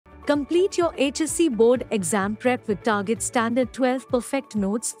Complete your HSC board exam prep with Target Standard 12 Perfect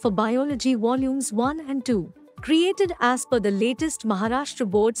Notes for Biology Volumes 1 and 2. Created as per the latest Maharashtra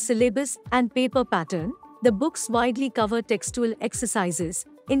Board syllabus and paper pattern, the books widely cover textual exercises,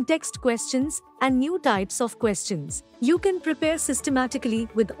 in-text questions, and new types of questions. You can prepare systematically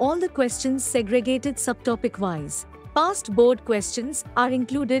with all the questions segregated subtopic-wise. Past board questions are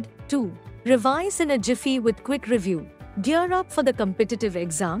included too. Revise in a jiffy with quick review. Gear up for the competitive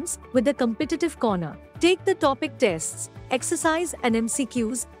exams with the Competitive Corner. Take the topic tests, exercise and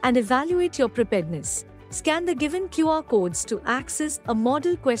MCQs, and evaluate your preparedness. Scan the given QR codes to access a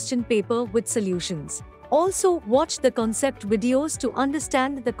model question paper with solutions. Also, watch the concept videos to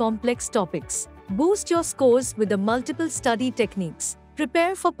understand the complex topics. Boost your scores with the multiple study techniques.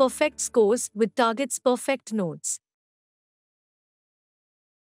 Prepare for perfect scores with Target's Perfect Notes.